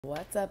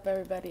What's up,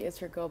 everybody?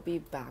 It's your girl B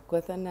back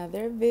with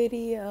another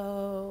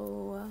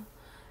video.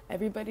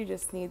 Everybody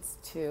just needs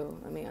to,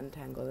 let me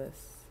untangle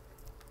this.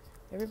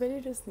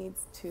 Everybody just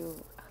needs to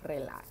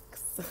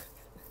relax.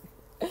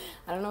 I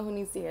don't know who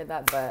needs to hear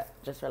that, but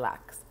just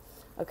relax.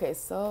 Okay,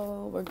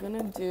 so we're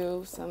gonna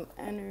do some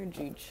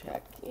energy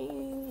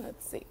checking.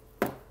 Let's see.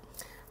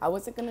 I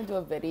wasn't gonna do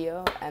a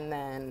video and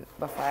then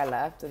before I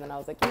left, and then I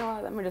was like, you know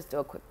what, let me just do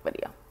a quick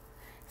video.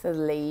 It says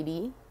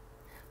lady.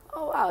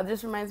 Oh wow, it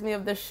just reminds me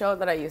of the show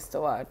that I used to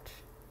watch.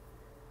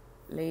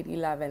 Lady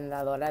La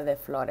Vendedora de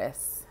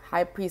Flores.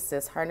 High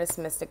Priestess, harness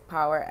mystic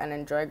power and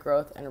enjoy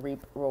growth and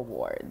reap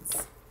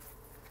rewards.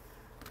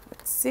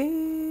 Let's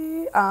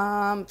see.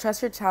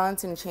 Trust your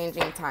talents in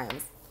changing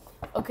times.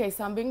 Okay,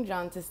 so I'm being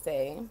drawn to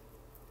say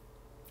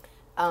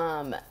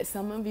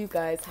some of you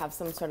guys have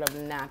some sort of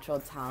natural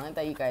talent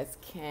that you guys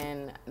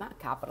can not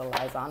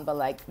capitalize on, but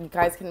like you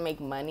guys can make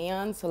money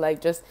on. So like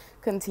just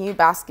continue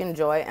bask in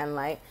joy and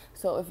light.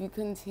 So if you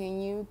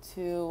continue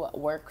to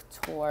work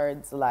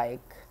towards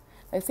like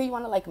say you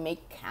want to like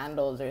make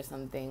candles or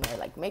something, or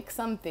like make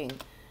something,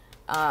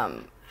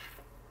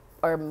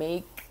 or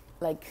make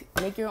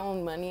your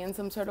own money in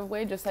some sort of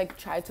way, just like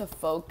try to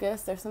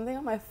focus. There's something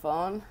on my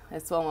phone.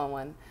 It's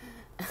 111.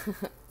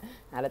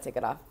 I had to take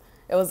it off.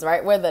 It was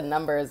right where the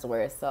numbers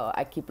were, so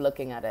I keep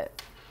looking at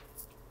it.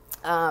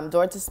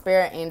 Door to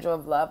Spirit, Angel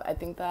of Love. I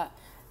think that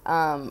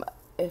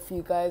if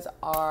you guys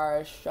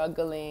are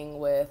struggling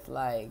with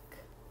like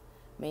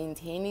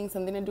maintaining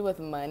something to do with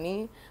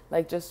money,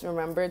 like just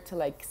remember to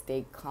like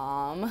stay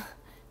calm.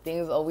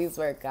 Things always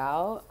work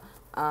out.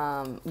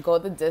 Go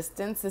the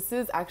distance. This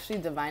is actually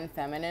divine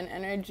feminine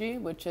energy,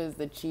 which is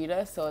the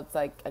cheetah. So it's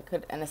like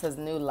and it says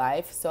new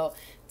life. So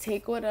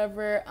take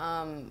whatever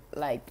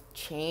like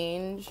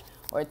change,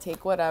 or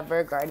take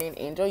whatever guardian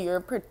angel.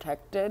 You're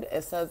protected.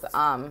 It says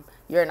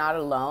you're not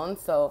alone.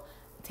 So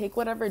take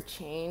whatever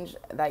change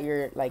that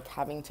you're like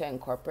having to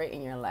incorporate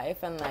in your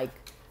life, and like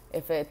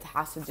if it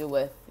has to do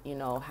with, you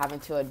know, having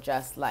to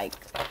adjust, like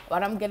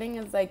what I'm getting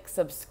is like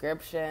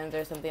subscriptions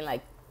or something,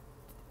 like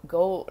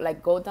go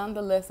down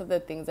the list of the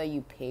things that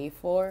you pay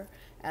for,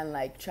 and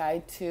like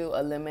try to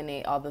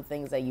eliminate all the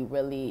things that you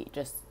really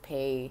just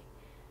pay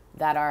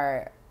that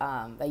are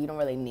that you don't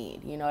really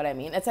need. You know what I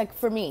mean? It's like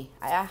for me,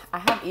 I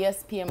have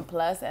ESPN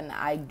Plus, and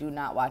I do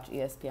not watch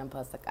ESPN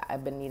Plus. Like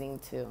I've been needing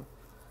to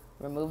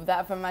remove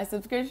that from my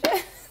subscription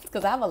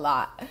because I have a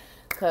lot.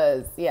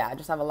 Cause yeah, I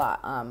just have a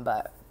lot.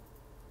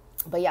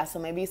 But yeah, so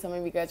maybe some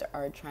of you guys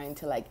are trying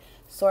to like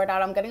sort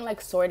out. I'm getting like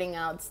sorting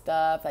out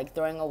stuff, like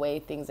throwing away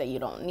things that you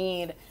don't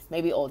need.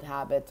 Maybe old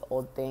habits,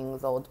 old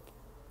things, I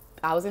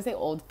was gonna say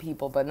old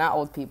people, but not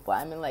old people.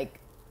 I mean like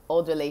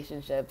old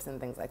relationships and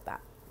things like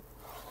that.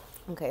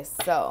 Okay,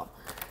 so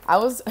I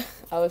was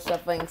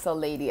shuffling. So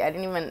lady, I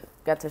didn't even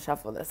get to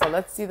shuffle this. So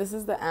let's see. This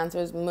is the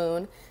answers.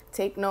 Moon.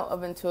 Take note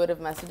of intuitive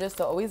messages.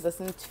 So always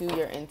listen to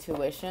your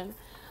intuition.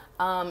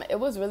 It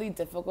was really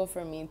difficult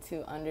for me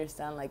to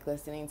understand like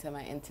listening to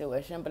my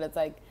intuition, but it's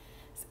like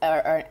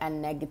or a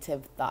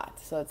negative thought.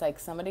 So it's like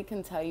somebody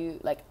can tell you,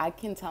 like I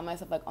can tell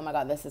myself like, oh my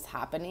God, this is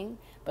happening,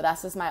 but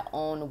that's just my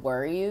own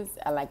worries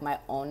and like my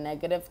own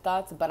negative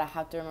thoughts. But I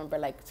have to remember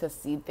like to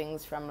see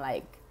things from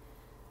like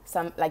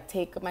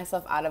take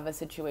myself out of a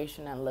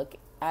situation and look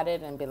at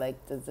it and be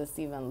like, does this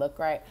even look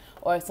right?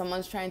 Or if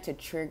someone's trying to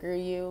trigger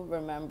you,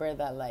 remember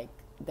that like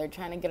they're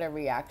trying to get a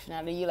reaction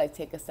out of you. Like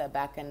take a step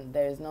back, and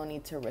there's no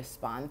need to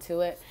respond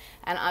to it.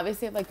 And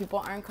obviously if like people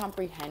aren't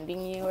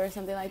comprehending you or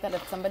something like that,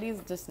 if somebody's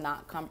just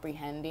not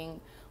comprehending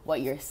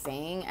what you're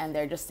saying and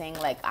they're just saying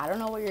like, I don't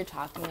know what you're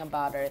talking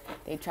about, or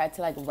they try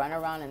to like run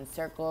around in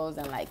circles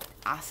and like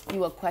ask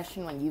you a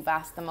question when you've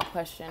asked them a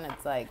question,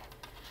 it's like,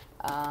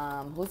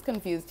 who's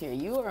confused here,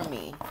 you or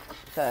me?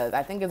 Because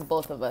I think it's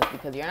both of us,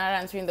 because you're not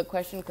answering the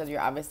question because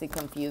you're obviously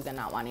confused and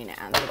not wanting to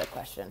answer the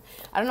question.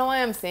 I don't know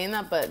why I'm saying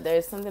that, but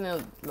there's something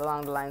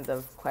along the lines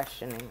of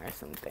questioning or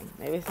something.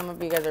 Maybe some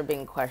of you guys are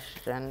being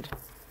questioned.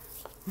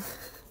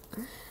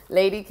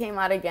 Lady came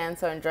out again,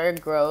 so enjoy your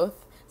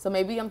growth. So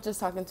maybe I'm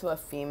just talking to a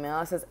female.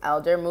 It says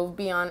elder, move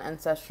beyond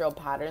ancestral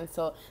patterns.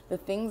 So the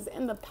things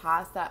in the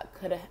past that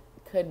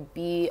could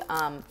be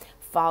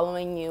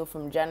following you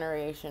from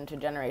generation to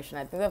generation.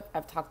 I think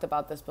I've talked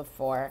about this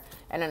before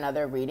in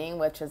another reading,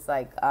 which is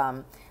like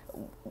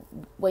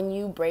when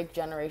you break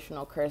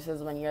generational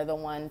curses, when you're the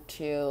one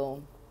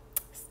to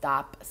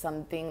stop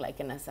something, like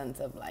in a sense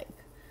of like,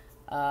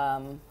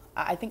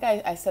 I think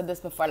I said this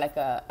before, like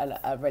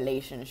a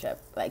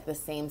relationship, like the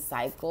same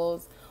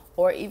cycles,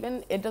 or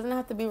even, it doesn't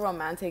have to be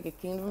romantic.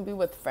 It can even be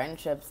with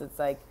friendships. It's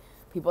like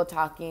people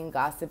talking,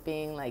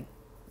 gossiping, like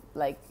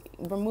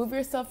remove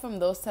yourself from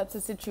those types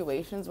of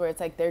situations where it's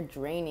like they're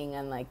draining.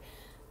 And like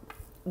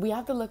we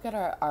have to look at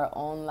our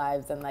own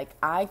lives, and like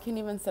I can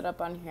even sit up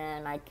on here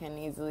and I can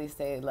easily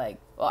say like,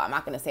 well, I'm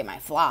not going to say my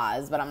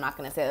flaws, but I'm not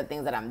going to say the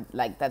things that I'm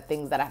like, the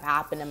things that have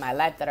happened in my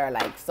life that are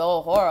like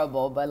so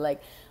horrible. But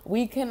like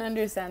we can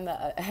understand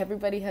that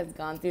everybody has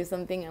gone through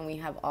something, and we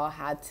have all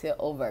had to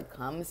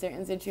overcome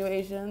certain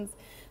situations.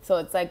 So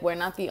it's like we're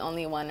not the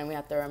only one, and we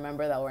have to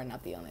remember that we're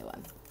not the only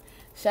one.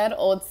 Shed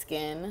old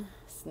skin,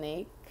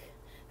 snake.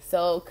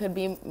 So it could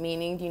be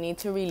meaning you need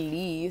to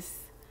release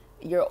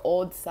your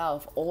old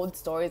self, old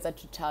stories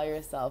that you tell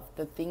yourself,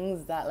 the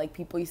things that like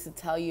people used to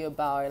tell you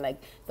about, or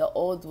like the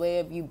old way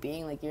of you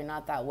being, like you're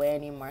not that way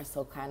anymore.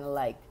 So kind of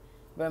like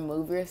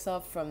remove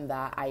yourself from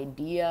that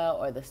idea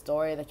or the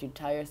story that you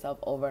tell yourself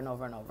over and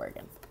over and over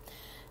again.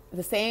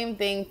 The same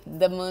thing,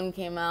 the moon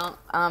came out.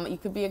 You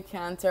could be a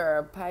Cancer or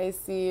a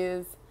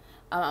Pisces.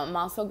 I'm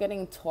also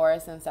getting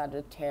Taurus and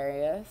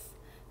Sagittarius.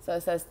 So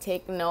it says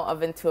take note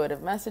of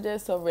intuitive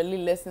messages. So really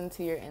listen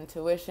to your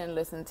intuition,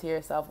 listen to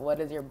yourself. What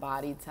is your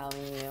body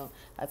telling you?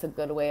 That's a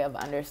good way of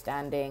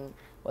understanding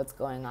what's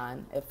going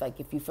on.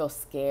 If you feel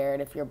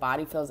scared, if your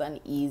body feels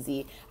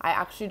uneasy. I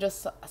actually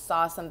just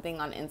saw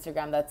something on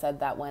Instagram that said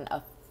that when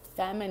a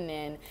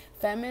feminine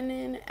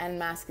and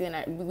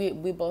masculine,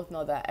 we both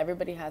know that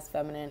everybody has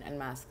feminine and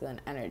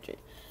masculine energy.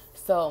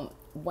 So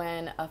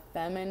when a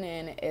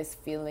feminine is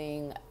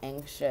feeling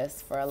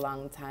anxious for a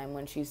long time,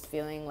 when she's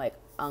feeling like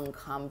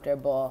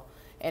uncomfortable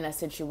in a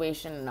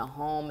situation, in a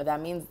home,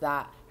 that means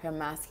that her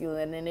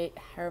masculinity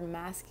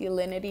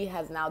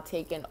has now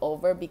taken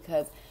over,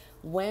 because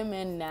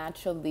women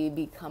naturally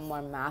become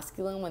more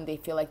masculine when they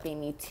feel like they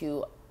need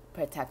to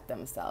protect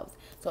themselves.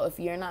 So if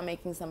you're not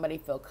making somebody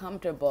feel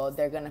comfortable,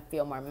 they're going to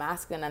feel more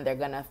masculine, and they're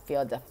going to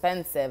feel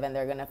defensive, and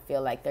they're going to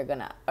feel like they're going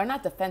to, or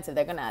not defensive,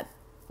 they're going to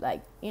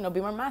like, be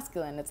more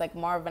masculine. It's like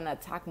more of an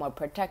attack, more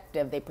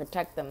protective. They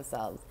protect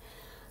themselves.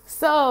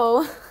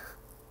 So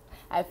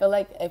I feel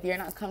like if you're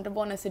not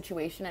comfortable in a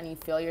situation and you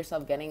feel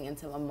yourself getting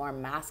into a more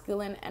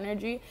masculine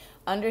energy,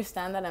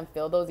 understand that and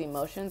feel those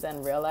emotions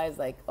and realize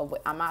like, oh,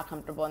 I'm not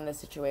comfortable in this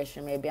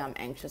situation. Maybe I'm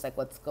anxious. Like,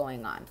 what's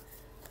going on?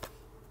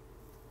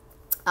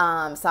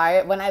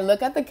 Sorry. When I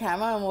look at the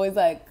camera, I'm always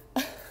like,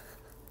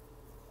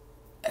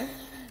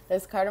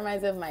 this card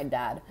reminds me of my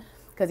dad.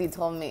 Because he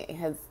told me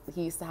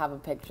he used to have a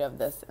picture of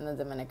this in the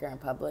Dominican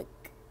Republic.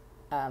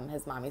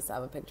 His mom used to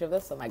have a picture of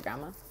this, so my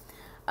grandma.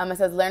 It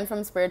says, learn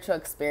from spiritual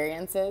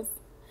experiences.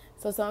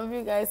 So some of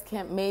you guys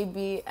can't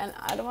maybe, and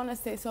I don't want to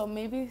say so,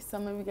 maybe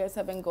some of you guys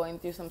have been going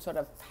through some sort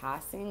of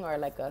passing, or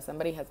like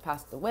somebody has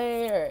passed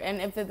away. And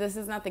if this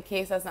is not the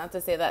case, that's not to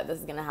say that this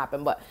is going to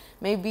happen. But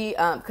maybe,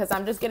 because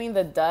I'm just getting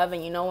the dove,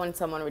 and when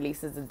someone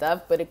releases the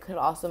dove, but it could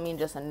also mean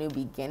just a new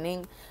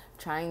beginning,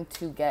 trying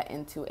to get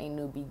into a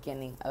new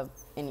beginning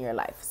in your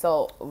life.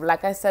 So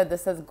like I said,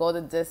 this says go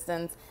the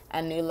distance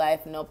and new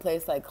life, no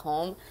place like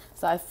home.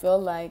 So I feel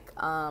like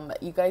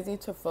you guys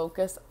need to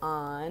focus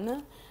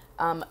on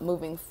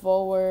moving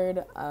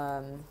forward.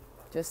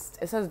 It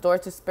says door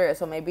to spirit,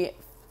 so maybe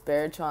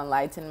spiritual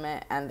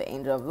enlightenment and the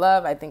angel of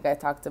love. I think I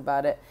talked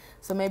about it.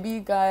 So maybe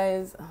you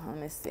guys, let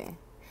me see.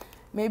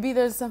 Maybe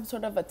there's some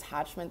sort of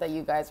attachment that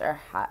you guys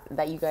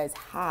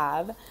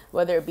have,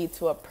 whether it be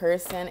to a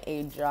person,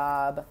 a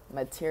job,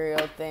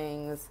 material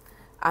things.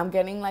 I'm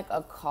getting like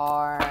a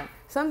car,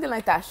 something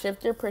like that.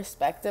 Shift your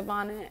perspective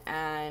on it,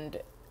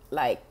 and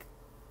like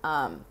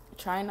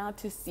try not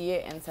to see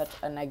it in such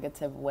a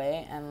negative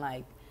way, and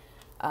like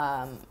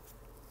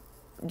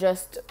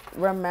just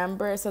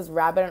remember, it says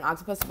rabbit and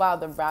octopus. Wow,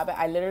 the rabbit,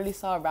 I literally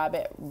saw a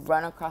rabbit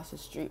run across the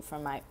street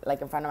from in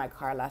front of my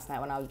car last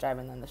night when I was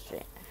driving down the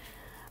street.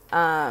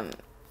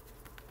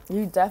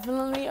 You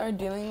definitely are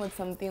dealing with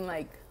something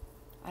like,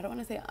 I don't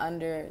want to say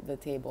under the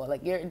table.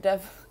 Like you're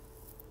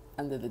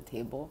under the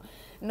table.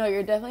 No,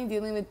 you're definitely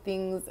dealing with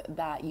things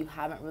that you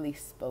haven't really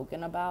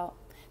spoken about,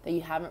 that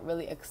you haven't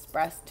really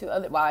expressed to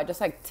other. Wow, I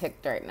just like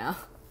ticked right now.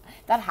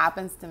 That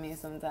happens to me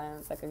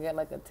sometimes. Like I get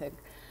like a tick.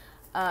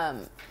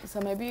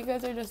 So maybe you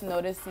guys are just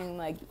noticing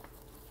like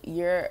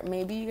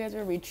maybe you guys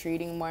are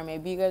retreating more.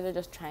 Maybe you guys are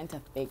just trying to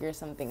figure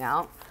something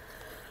out.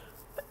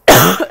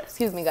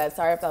 Excuse me, guys.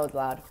 Sorry if that was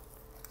loud.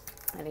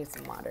 I need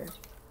some water.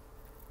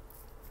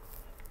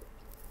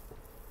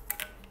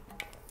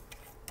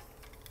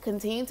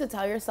 Continue to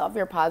tell yourself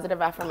your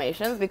positive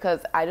affirmations,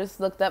 because I just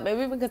looked up,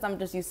 maybe because I'm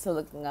just used to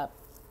looking up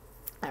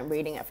and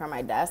reading it from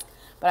my desk,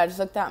 but I just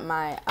looked at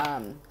my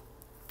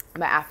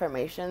my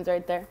affirmations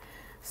right there.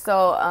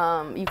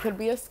 So you could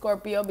be a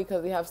Scorpio,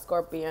 because we have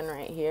Scorpion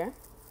right here.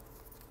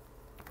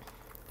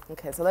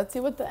 Okay, so let's see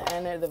what the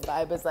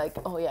vibe is like.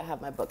 Oh yeah, I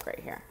have my book right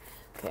here.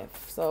 Okay,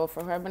 so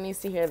for whoever needs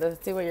to hear,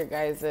 let's see what your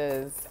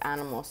guys'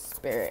 animal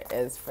spirit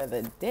is for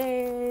the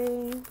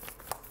day.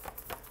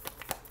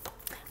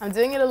 I'm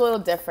doing it a little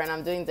different.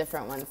 I'm doing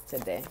different ones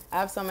today. I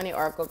have so many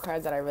oracle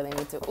cards that I really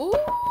need to. Ooh,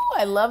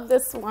 I love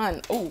this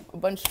one. Ooh, a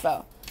bunch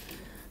fell.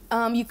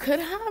 You could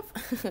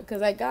have,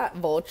 because I got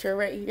vulture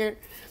right here.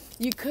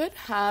 You could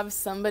have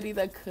somebody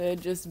that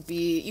could just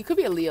be, you could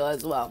be a Leo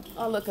as well.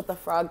 Oh, look at the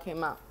frog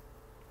came out.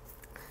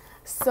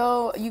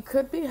 So you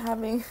could be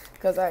having,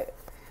 because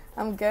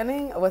I'm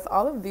getting, with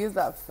all of these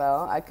that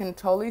fell, I can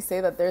totally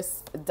say that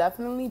there's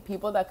definitely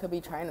people that could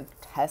be trying to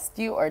test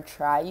you or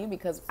try you,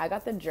 because I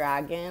got the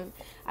dragon,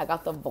 I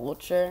got the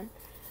vulture,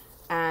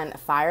 and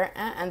fire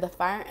ant. And the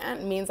fire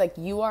ant means like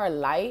you are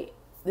light.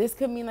 This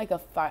could mean like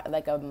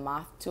a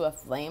moth to a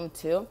flame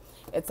too.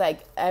 It's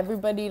like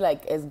everybody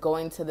like is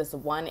going to this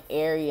one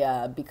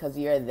area because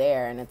you're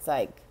there, and it's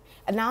like,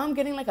 And now I'm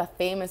getting like a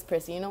famous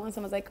person. You know when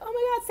someone's like, oh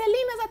my God,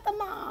 Selena's at the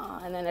mall.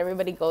 And then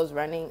everybody goes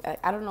running.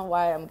 I don't know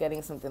why I'm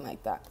getting something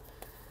like that.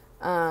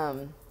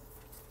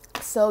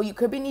 So you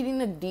could be needing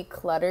to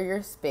declutter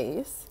your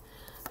space.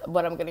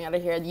 What I'm getting out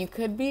of here,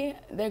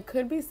 there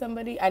could be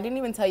somebody, I didn't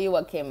even tell you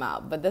what came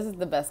out, but this is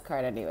the best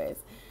card anyways.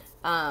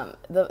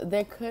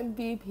 There could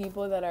be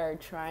people that are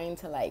trying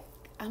to like,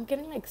 I'm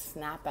getting like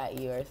snap at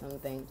you or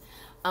something.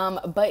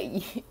 But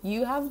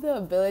you have the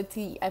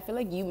ability, I feel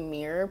like you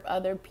mirror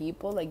other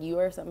people. Like you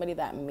are somebody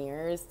that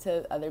mirrors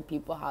to other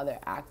people how they're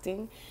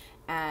acting.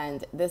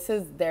 And this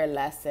is their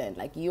lesson.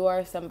 Like you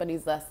are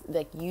somebody's lesson.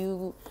 Like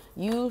you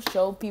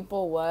show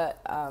people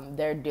what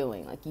they're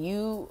doing. Like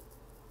you,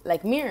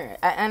 like mirror.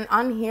 And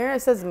on here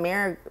it says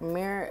mirror.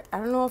 I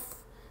don't know if,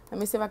 let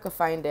me see if I can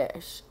find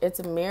it. It's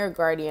a mirror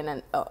guardian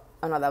and, oh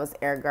no, that was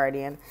air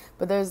guardian.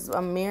 But there's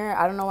a mirror.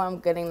 I don't know why I'm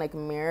getting like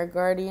mirror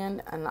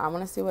guardian. And I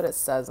want to see what it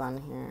says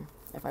on here.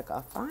 If I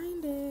can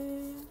find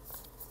it.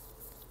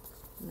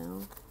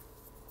 No.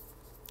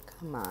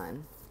 Come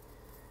on.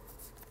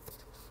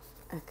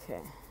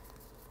 Okay.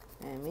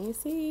 Let me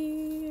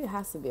see. It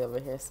has to be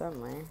over here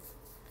somewhere.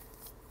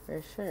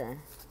 For sure.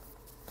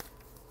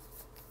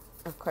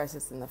 Of course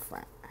it's in the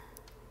front.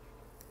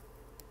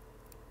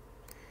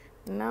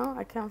 No,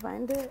 I can't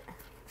find it.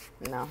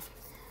 No.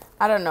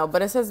 I don't know,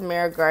 but it says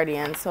Mirror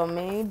Guardian, so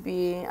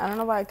maybe, I don't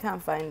know why I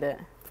can't find it.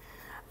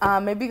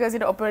 Maybe you guys need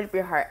to open up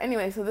your heart.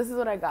 Anyway, so this is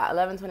what I got,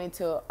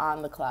 11:22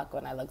 on the clock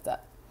when I looked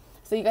up.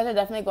 So you guys are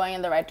definitely going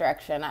in the right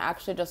direction. I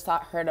actually just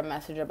heard a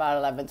message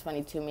about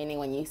 11:22, meaning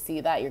when you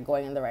see that, you're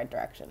going in the right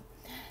direction.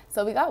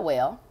 So we got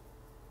whale.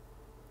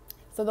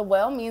 So the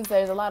whale means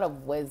there's a lot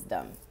of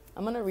wisdom.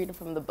 I'm going to read it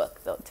from the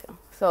book, though, too.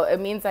 So it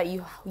means that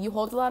you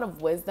hold a lot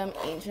of wisdom,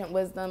 ancient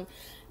wisdom,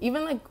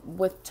 even, like,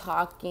 with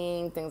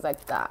talking, things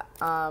like that.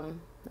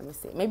 Let me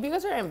see. Maybe you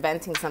guys are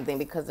inventing something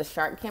because the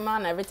shark came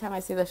on. Every time I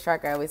see the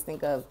shark, I always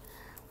think of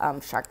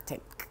Shark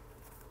Tank.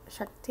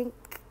 Shark Tank.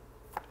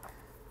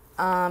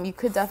 You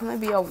could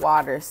definitely be a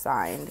water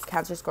sign.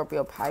 Cancer,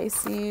 Scorpio,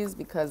 Pisces,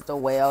 because the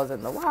whale's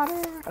in the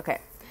water.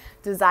 Okay.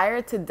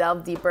 Desire to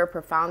delve deeper,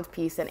 profound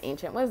peace, and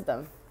ancient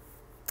wisdom.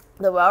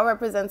 The whale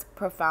represents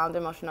profound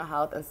emotional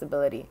health and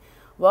stability.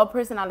 Whale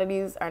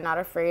personalities are not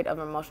afraid of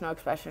emotional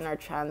expression or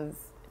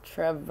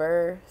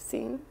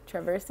traversing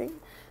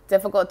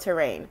difficult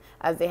terrain,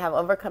 as they have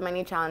overcome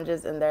many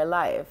challenges in their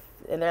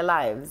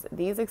lives.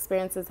 These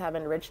experiences have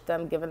enriched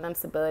them, given them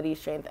stability,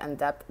 strength, and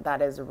depth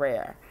that is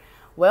rare.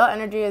 Whale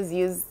energy is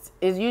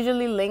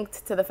usually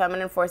linked to the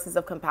feminine forces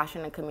of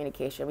compassion and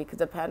communication. We could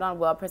depend on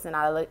whale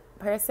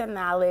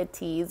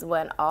personalities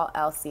when all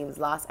else seems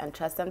lost and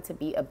trust them to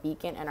be a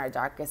beacon in our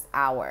darkest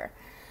hour.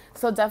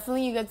 So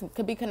definitely you guys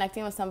could be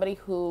connecting with somebody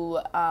who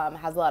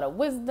has a lot of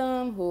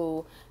wisdom,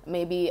 who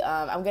maybe,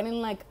 I'm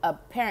getting like a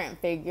parent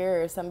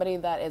figure or somebody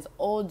that is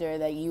older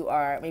that you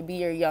are, maybe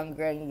you're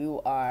younger and you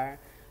are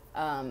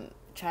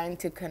trying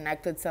to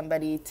connect with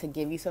somebody to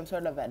give you some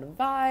sort of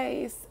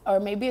advice, or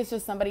maybe it's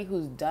just somebody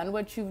who's done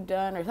what you've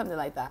done or something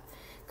like that.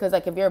 Because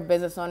like if you're a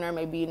business owner,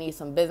 maybe you need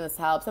some business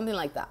help, something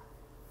like that.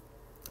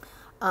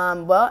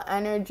 Well,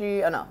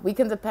 energy, we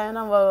can depend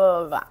on blah, blah,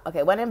 blah, blah.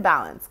 Okay, when in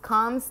balance,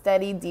 calm,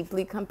 steady,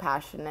 deeply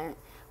compassionate.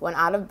 When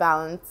out of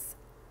balance,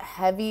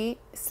 heavy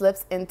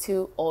slips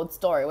into old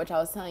story, which I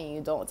was telling you,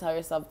 don't tell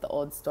yourself the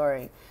old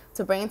story.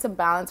 To bring into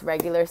balance,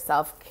 regular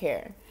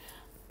self-care.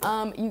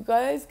 You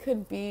guys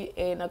could be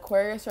in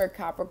Aquarius or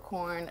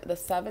Capricorn. The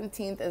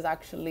 17th is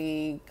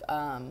actually,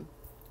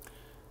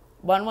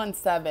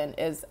 117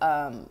 is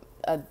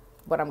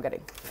what I'm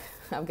getting.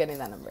 I'm getting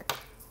that number.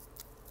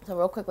 So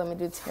real quick, let me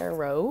do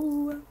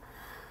tarot.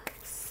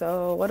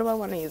 So what do I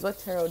want to use? What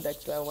tarot deck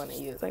do I want to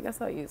use? I guess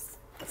I'll use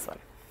this one.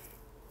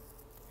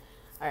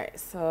 All right,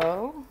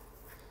 so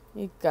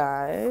you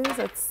guys,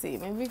 let's see.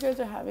 Maybe you guys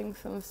are having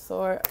some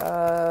sort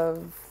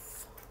of,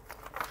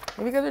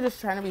 maybe you guys are just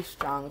trying to be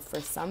strong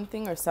for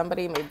something or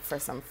somebody, maybe for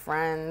some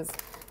friends.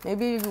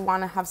 Maybe you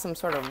want to have some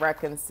sort of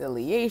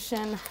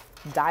reconciliation,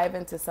 dive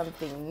into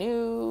something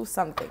new,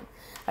 something.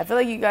 I feel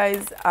like you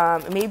guys,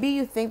 maybe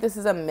you think this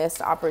is a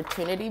missed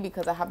opportunity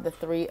because I have the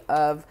 3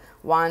 of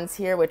Wands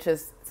here, which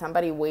is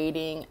somebody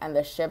waiting and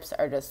the ships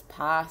are just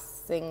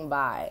passing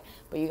by.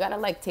 But you got to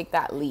like take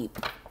that leap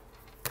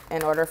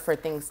in order for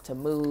things to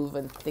move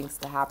and things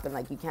to happen.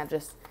 Like you can't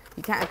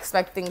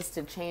expect things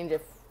to change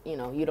if,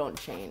 you don't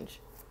change.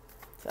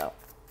 So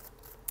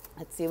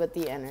let's see what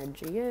the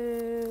energy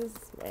is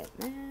right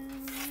now.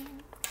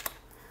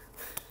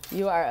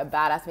 You are a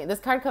badass being. This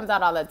card comes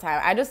out all the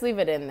time. I just leave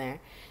it in there.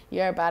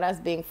 You're a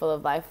badass being full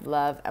of life,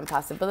 love, and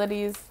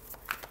possibilities.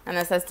 And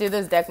it says, through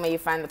this deck, may you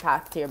find the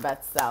path to your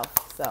best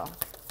self. So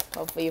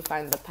hopefully you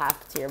find the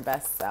path to your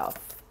best self.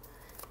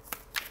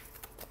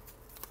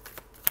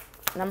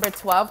 Number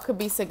 12 could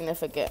be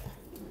significant.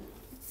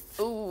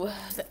 Ooh,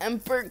 the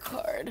Emperor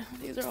card.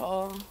 These are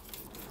all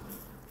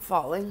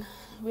falling.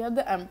 We have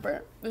the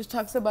Emperor, which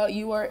talks about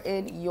you are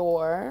in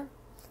your,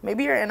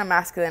 maybe you're in a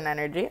masculine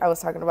energy. I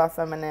was talking about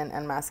feminine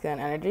and masculine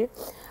energy.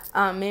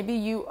 Maybe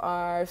you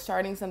are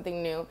starting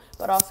something new,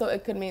 but also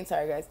it could mean,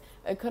 sorry guys,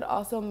 it could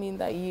also mean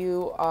that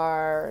you're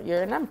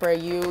an emperor.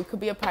 You could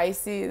be a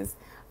Pisces.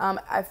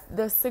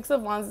 The Six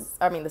of Wands,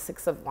 the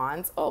Six of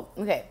Wands. Oh,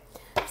 okay.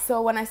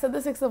 So when I said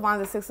the Six of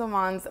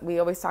Wands, we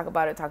always talk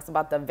about it, talks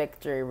about the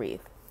victory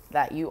wreath,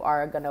 that you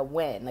are going to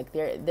win. Like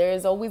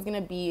there's always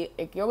going to be,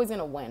 like, you're always going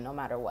to win no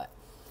matter what.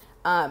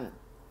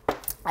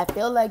 I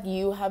feel like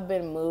you have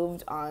been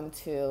moved on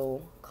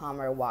to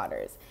calmer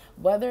waters.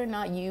 Whether or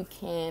not you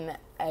can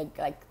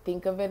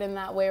think of it in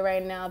that way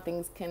right now,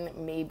 things can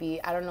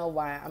maybe, I don't know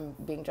why I'm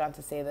being drawn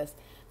to say this.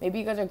 Maybe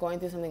you guys are going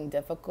through something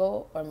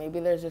difficult, or maybe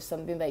there's just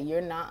something that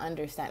you're not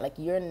understand. Like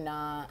you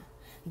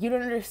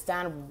don't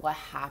understand what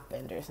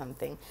happened or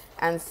something.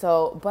 And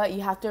so, but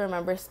you have to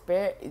remember,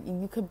 Spirit,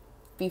 you could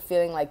be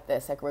feeling like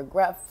this, like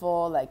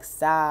regretful, like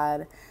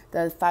sad.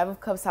 The Five of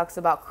Cups talks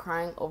about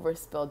crying over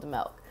spilled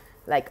milk.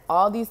 Like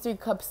all these 3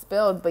 cups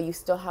spilled, but you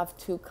still have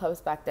 2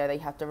 cups back there that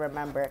you have to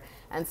remember.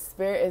 And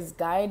Spirit is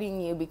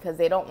guiding you because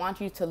they don't want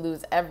you to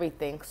lose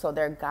everything. So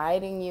they're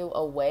guiding you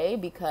away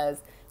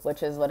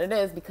which is what it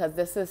is, because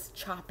this is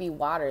choppy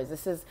waters.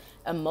 This is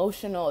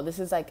emotional. This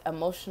is like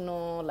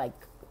emotional, like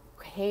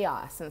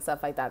chaos and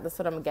stuff like that. That's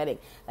what I'm getting,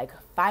 like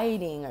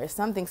fighting or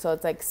something. So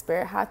it's like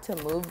Spirit had to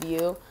move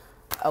you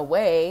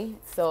away.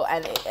 So,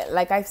 and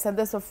like I've said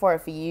this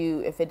before,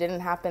 if it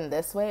didn't happen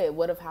this way, it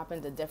would have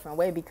happened a different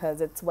way,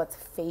 because it's what's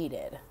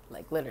fated,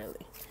 like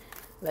literally.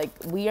 Like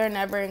we are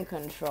never in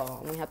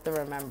control. We have to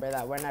remember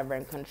that we're never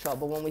in control.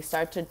 But when we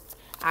start to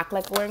act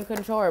like we're in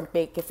control or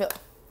make it feel,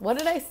 what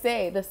did I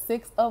say? The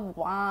Six of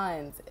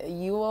Wands.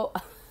 You will.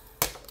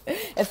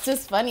 It's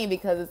just funny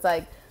because it's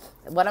like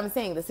what I'm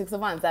saying. The Six of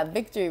Wands, that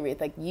victory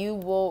wreath. Like you're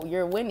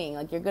winning.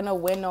 Like you're gonna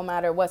win no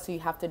matter what. So you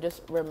have to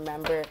just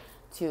remember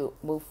to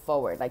move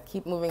forward, like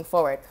keep moving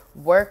forward,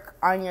 work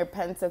on your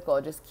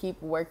pentacle, just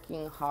keep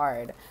working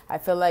hard. I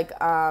feel like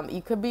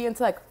you could be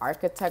into like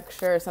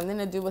architecture or something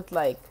to do with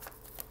like,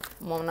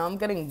 well, now I'm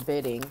getting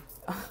bidding,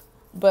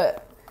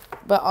 but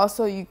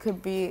also you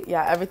could be,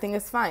 yeah, everything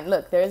is fine.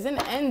 Look, there's an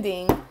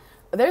ending.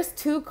 There's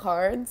 2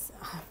 cards.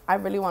 I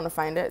really want to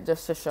find it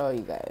just to show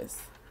you guys,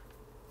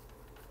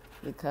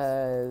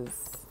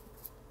 because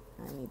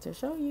I need to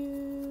show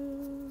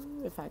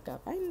you if I can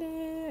find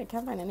it. I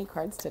can't find any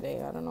cards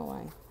today. I don't know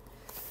why.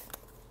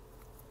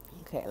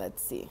 Okay,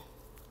 let's see.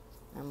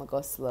 I'm going to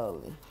go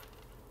slowly.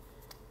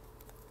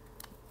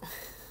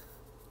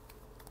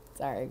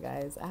 Sorry,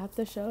 guys. I have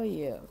to show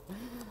you.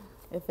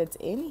 If it's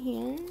in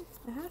here,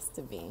 it has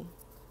to be.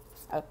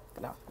 Oh,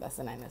 no. That's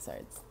the 9 of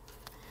Swords.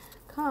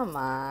 Come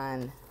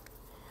on.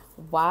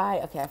 Why?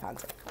 Okay, I found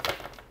it.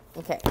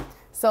 Okay.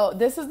 So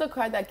this is the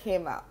card that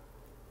came out.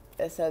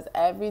 It says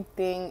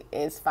everything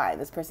is fine.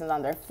 This person's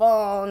on their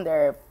phone.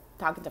 They're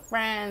talking to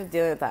friends,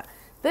 dealing with that.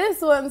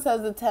 This one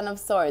says the 10 of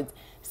Swords.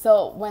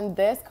 So when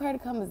this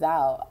card comes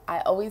out, I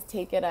always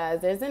take it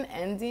as there's an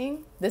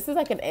ending. This is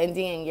like an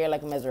ending and you're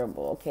like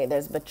miserable. Okay,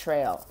 there's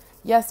betrayal.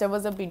 Yes, there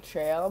was a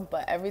betrayal,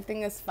 but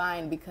everything is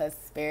fine because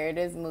Spirit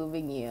is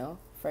moving you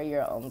for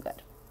your own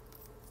good.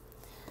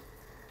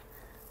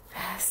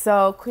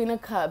 So Queen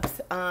of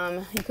Cups,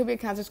 you could be a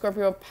Cancer,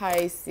 Scorpio,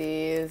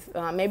 Pisces.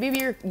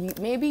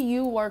 Maybe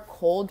you are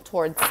cold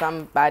towards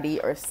somebody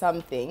or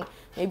something.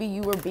 Maybe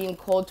you were being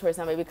cold towards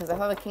somebody, because I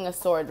saw the King of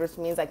Swords, which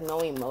means like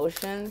no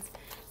emotions.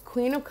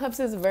 Queen of Cups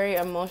is a very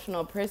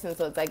emotional person,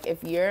 so it's like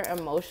if you're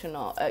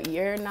emotional,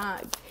 you're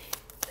not.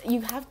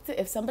 You have to.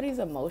 If somebody's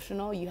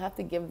emotional, you have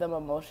to give them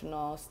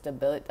emotional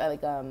stability,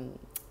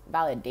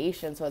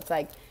 validation. So it's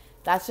like,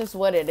 that's just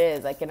what it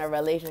is, like in a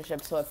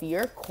relationship. So if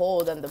you're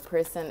cold and the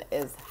person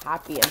is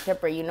happy and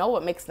chipper, you know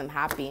what makes them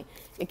happy.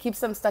 It keeps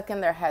them stuck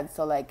in their head.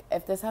 So like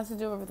if this has to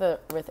do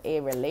with a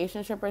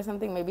relationship or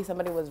something, maybe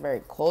somebody was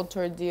very cold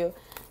towards you,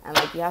 and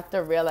like you have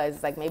to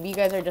realize like maybe you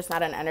guys are just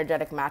not an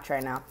energetic match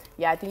right now.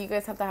 Yeah, I think you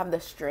guys have to have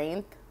the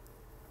strength.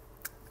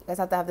 You guys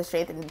have to have the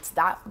strength and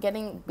stop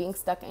being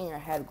stuck in your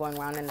head, going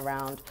round and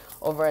round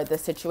over the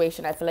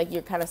situation. I feel like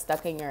you're kind of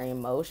stuck in your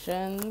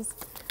emotions.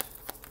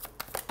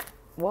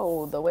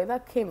 Whoa, the way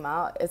that came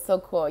out is so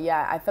cool.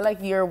 Yeah, I feel like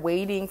you're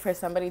waiting for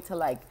somebody to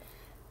like,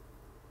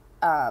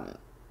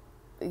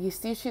 you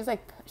see, she's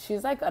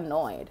like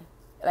annoyed,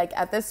 like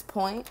at this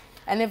point.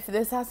 And if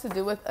this has to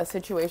do with a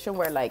situation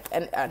where like,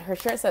 and her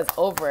shirt says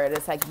over it,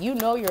 it's like, you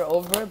know, you're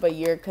over, but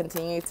you're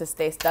continuing to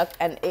stay stuck,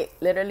 and it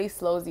literally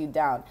slows you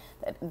down.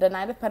 The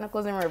Knight of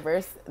Pentacles in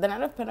reverse, the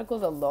Knight of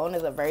Pentacles alone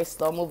is a very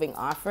slow moving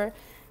offer.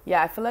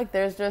 Yeah, I feel like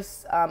there's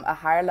just a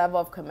higher level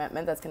of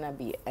commitment that's going to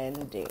be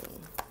ending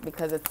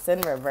because it's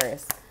in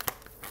reverse.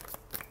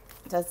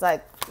 Just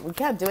like, we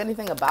can't do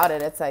anything about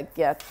it. It's like,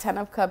 yeah, 10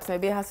 of Cups,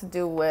 maybe it has to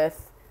do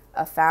with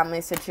a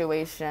family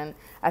situation.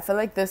 I feel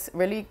like this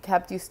really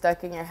kept you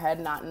stuck in your head,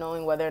 not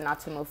knowing whether or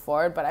not to move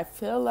forward. But I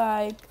feel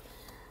like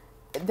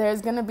there's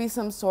going to be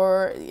some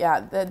sort,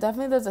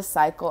 definitely there's a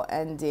cycle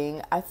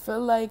ending. I feel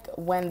like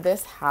when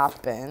this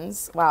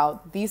happens,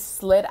 wow, these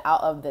slid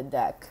out of the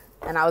deck.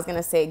 And I was going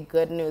to say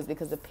good news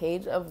because the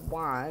Page of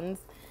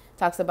Wands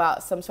talks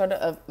about some sort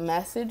of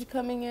message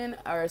coming in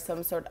or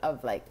some sort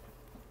of like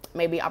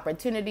maybe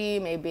opportunity,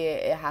 maybe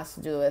it has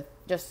to do with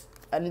just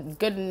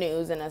good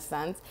news in a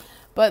sense.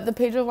 But the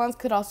Page of Wands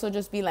could also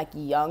just be like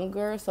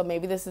younger. So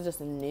maybe this is just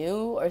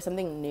new or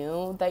something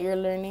new that you're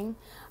learning.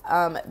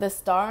 The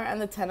Star and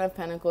the Ten of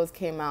Pentacles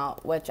came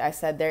out, which I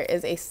said there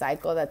is a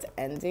cycle that's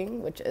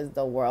ending, which is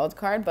the World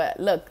card. But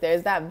look,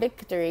 there's that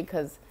victory,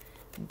 because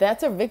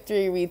that's a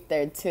victory wreath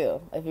there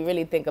too, if you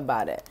really think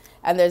about it.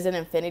 And there's an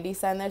infinity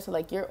sign there. So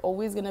like you're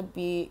always going to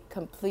be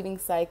completing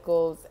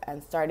cycles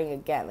and starting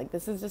again. Like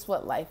this is just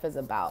what life is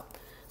about.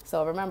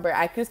 So remember,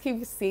 I just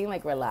keep seeing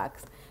like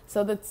relax.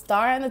 So the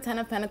Star and the Ten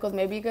of Pentacles,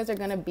 maybe you guys are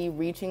going to be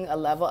reaching a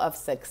level of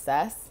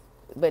success,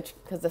 which,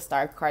 because the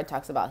Star card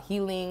talks about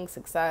healing,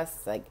 success,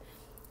 like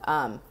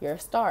you're a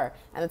star.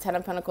 And the Ten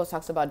of Pentacles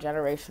talks about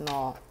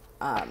generational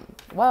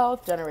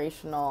wealth,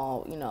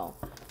 generational, you know,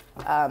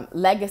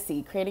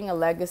 legacy, creating a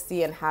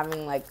legacy and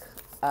having like,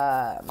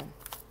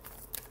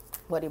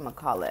 what do you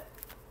call it?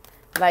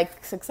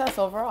 Like success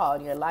overall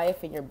in your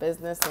life, in your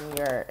business,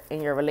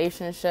 in your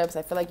relationships.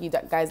 I feel like you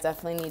guys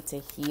definitely need to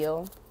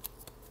heal.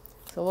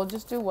 So we'll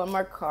just do one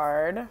more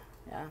card.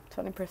 Yeah,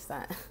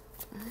 20%.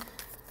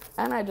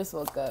 And I just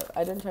woke up.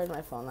 I didn't charge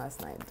my phone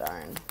last night.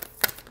 Darn.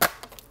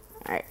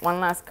 All right, one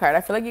last card.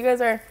 I feel like you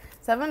guys are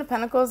Seven of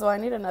Pentacles. Oh, I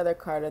need another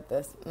card at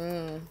this.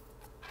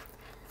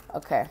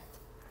 Okay,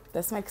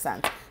 this makes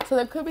sense. So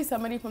there could be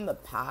somebody from the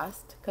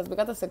past, because we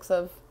got the Six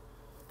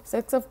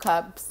of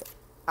Cups.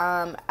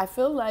 I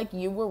feel like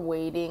you were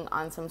waiting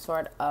on some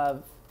sort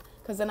of,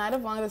 because the Knight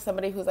of Wands is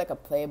somebody who's like a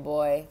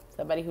playboy,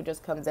 somebody who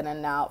just comes in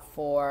and out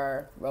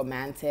for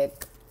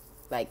romantic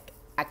like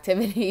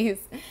activities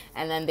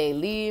and then they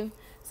leave.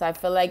 So I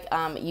feel like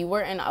you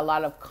were in a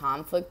lot of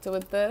conflict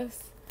with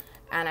this,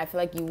 and I feel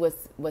like you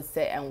would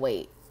sit and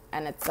wait,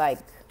 and it's like,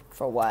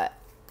 for what?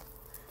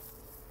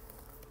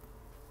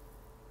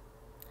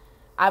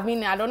 I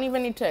mean, I don't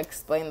even need to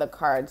explain the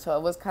card. So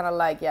it was kind of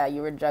like, yeah,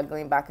 you were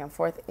juggling back and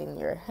forth in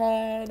your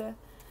head.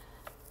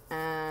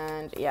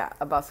 And yeah,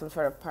 about some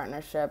sort of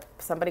partnership.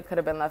 Somebody could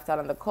have been left out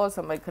in the cold.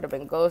 Somebody could have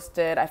been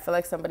ghosted. I feel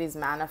like somebody's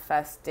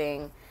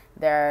manifesting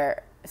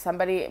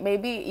somebody,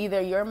 maybe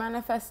either you're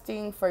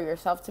manifesting for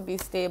yourself to be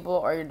stable,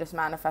 or you're just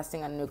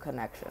manifesting a new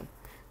connection.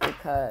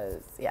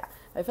 Because, yeah,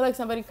 I feel like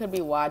somebody could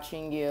be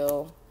watching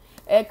you.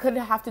 It could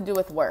have to do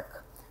with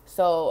work.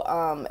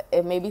 So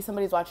if maybe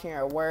somebody's watching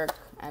your work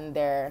and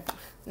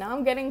now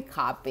I'm getting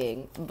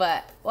copying,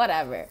 but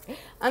whatever.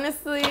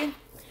 Honestly,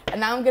 and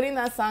now I'm getting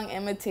that song,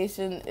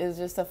 imitation is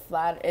just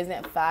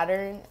isn't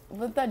flattering.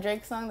 What's that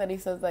Drake song that he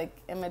says like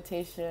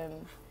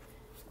imitation,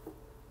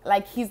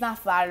 like he's not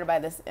flattered by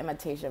this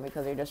imitation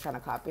because you're just trying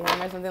to copy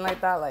him or something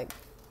like that. Like,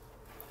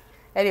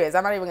 anyways,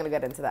 I'm not even going to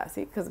get into that.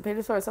 See, because the Page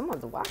of Swords,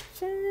 someone's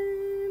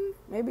watching.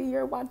 Maybe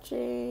you're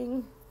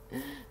watching.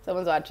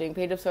 Someone's watching.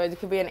 Page of Swords, it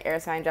could be an air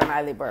sign,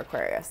 Gemini, Libra,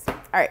 Aquarius. All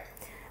right.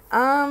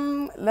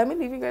 Let me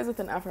leave you guys with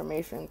an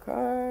affirmation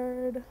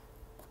card.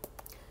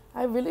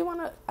 I really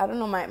want to, I don't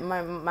know,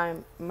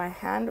 my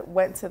hand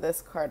went to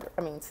this card,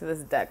 to this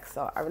deck.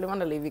 So I really want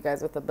to leave you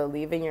guys with a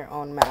believe in your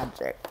own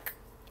magic.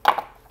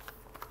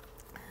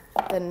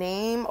 The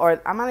name,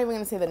 or I'm not even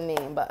going to say the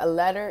name, but a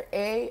letter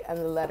A and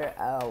the letter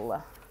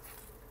L.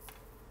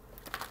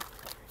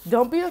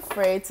 Don't be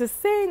afraid to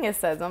sing, it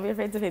says. Don't be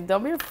afraid to sing.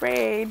 Don't be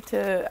afraid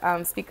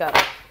to speak up.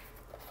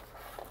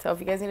 So if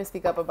you guys need to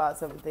speak up about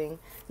something,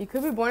 you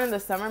could be born in the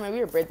summer. Maybe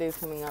your birthday is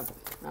coming up.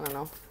 I don't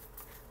know.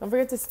 Don't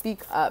forget to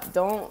speak up.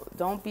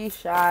 Don't be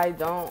shy.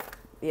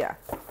 Yeah.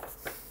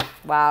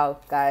 Wow,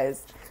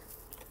 guys.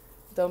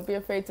 Don't be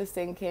afraid to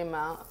sing came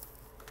out.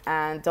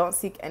 And don't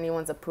seek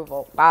anyone's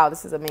approval. Wow,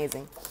 this is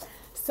amazing.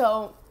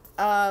 So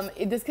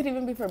this could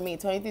even be for me,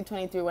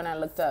 23 when I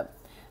looked up.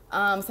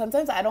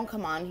 Sometimes I don't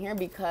come on here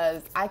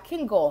because I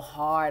can go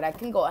hard. I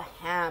can go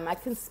ham. I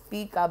can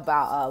speak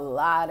about a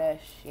lot of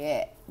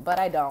shit. But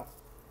I don't.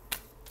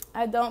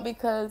 I don't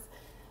because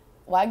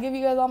why give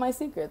you guys all my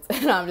secrets?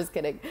 No, I'm just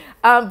kidding.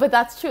 But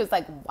that's true. It's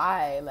like,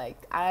 why? Like,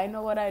 I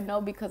know what I know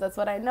because that's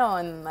what I know.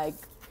 And like,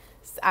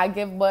 I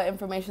give what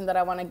information that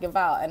I want to give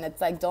out. And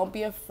it's like, don't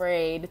be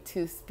afraid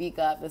to speak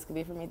up. This could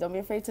be for me. Don't be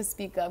afraid to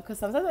speak up. Because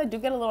sometimes I do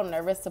get a little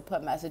nervous to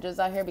put messages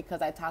out here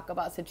because I talk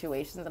about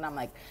situations and I'm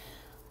like,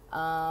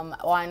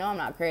 well, I know I'm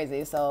not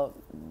crazy, so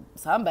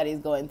somebody's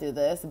going through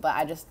this, but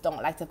I just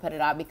don't like to put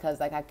it out because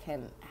like I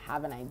can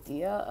have an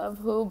idea of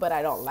who, but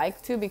I don't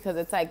like to because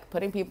it's like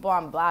putting people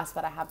on blast,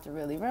 but I have to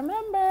really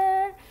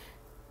remember.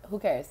 Who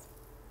cares?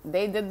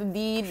 They did the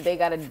deed, they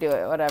got to do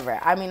it, whatever.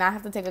 I mean, I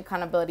have to take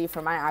accountability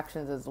for my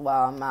actions as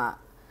well.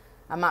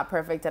 I'm not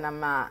perfect and I'm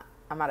not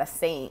a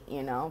saint,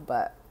 you know,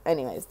 but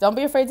anyways, don't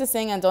be afraid to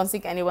sing and don't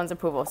seek anyone's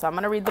approval. So I'm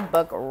going to read the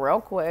book real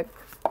quick.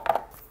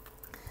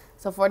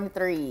 So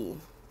 43,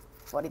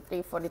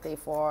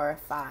 4,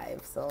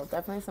 5. So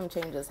definitely some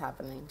changes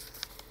happening.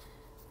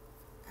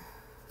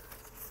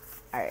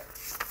 All right.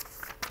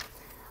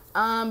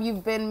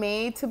 You've been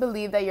made to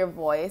believe that your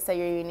voice, that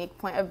your unique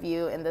point of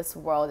view in this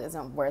world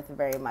isn't worth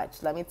very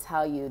much. Let me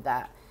tell you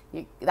that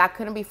That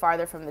couldn't be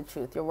farther from the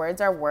truth. Your words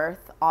are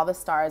worth all the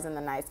stars in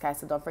the night sky,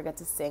 so don't forget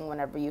to sing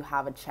whenever you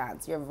have a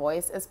chance. Your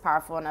voice is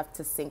powerful enough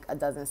to sink a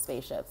dozen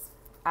spaceships.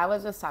 I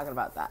was just talking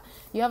about that.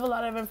 You have a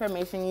lot of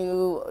information.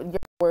 Your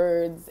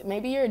words.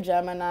 Maybe you're a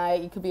Gemini.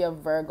 You could be a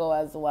Virgo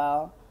as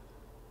well.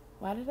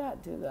 Why did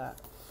that do that?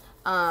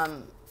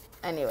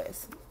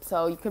 Anyways,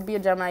 so you could be a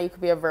Gemini. You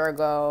could be a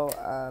Virgo.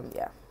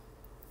 Yeah.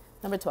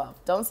 Number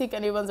 12, don't seek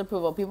anyone's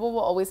approval. People will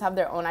always have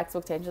their own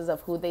expectations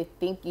of who they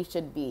think you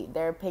should be.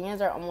 Their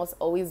opinions are almost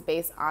always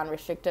based on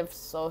restrictive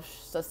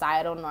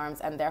societal norms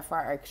and therefore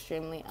are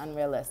extremely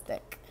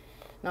unrealistic.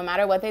 No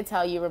matter what they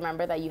tell you,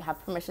 remember that you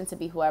have permission to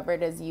be whoever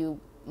it is you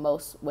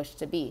most wish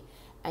to be.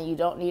 And you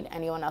don't need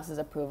anyone else's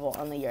approval,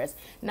 only yours.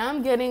 Now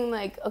I'm getting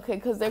like, okay,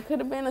 because there could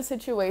have been a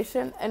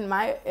situation in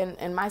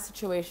my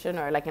situation,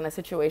 or like in a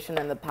situation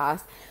in the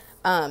past,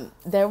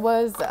 there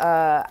was,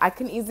 I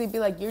can easily be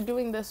like, you're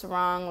doing this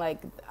wrong.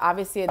 Like,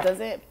 obviously it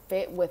doesn't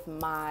fit with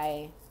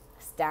my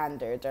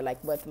standards or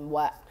like with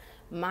what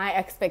my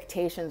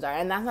expectations are.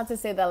 And that's not to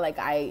say that like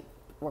I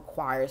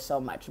require so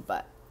much,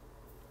 but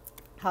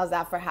how's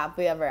that for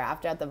happily ever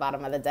after at the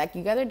bottom of the deck?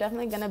 You guys are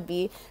definitely going to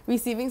be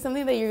receiving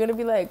something that you're going to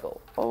be like, oh,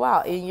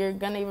 wow. And you're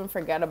going to even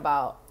forget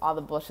about all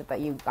the bullshit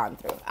that you've gone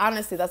through.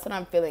 Honestly, that's what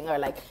I'm feeling. Or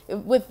like,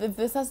 if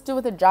this has to do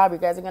with a job, you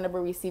guys are going to be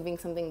receiving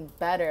something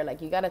better.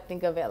 Like, you got to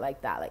think of it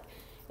like that. Like,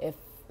 if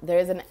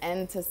there's an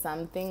end to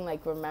something,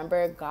 like,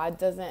 remember, God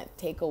doesn't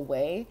take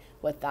away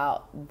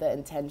without the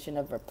intention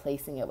of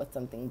replacing it with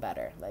something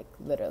better. Like,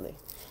 literally.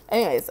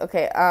 Anyways,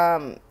 okay.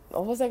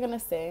 What was I going to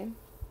say?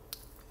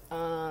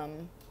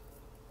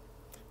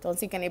 Don't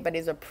seek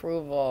anybody's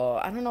approval.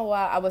 I don't know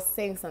why I was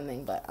saying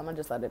something, but I'm going to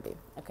just let it be.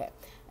 Okay.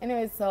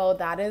 Anyway, so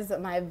that is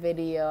my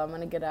video. I'm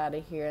going to get out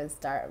of here and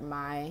start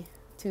my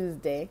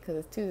Tuesday, because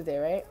it's Tuesday,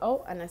 right?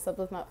 Oh, and I slept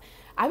with my...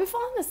 I be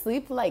falling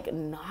asleep, like,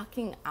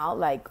 knocking out,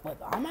 like,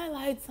 with all my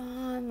lights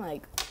on,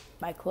 like,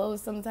 my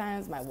clothes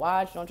sometimes, my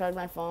watch, don't charge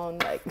my phone.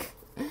 Like,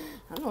 I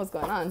don't know what's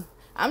going on.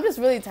 I'm just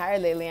really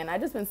tired lately, and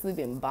I've just been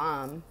sleeping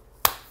bomb.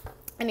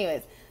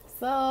 Anyways,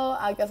 so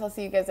I guess I'll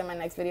see you guys in my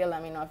next video.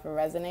 Let me know if it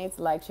resonates.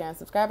 Like, share, and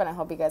subscribe. And I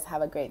hope you guys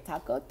have a great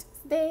Taco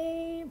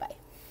Tuesday. Bye.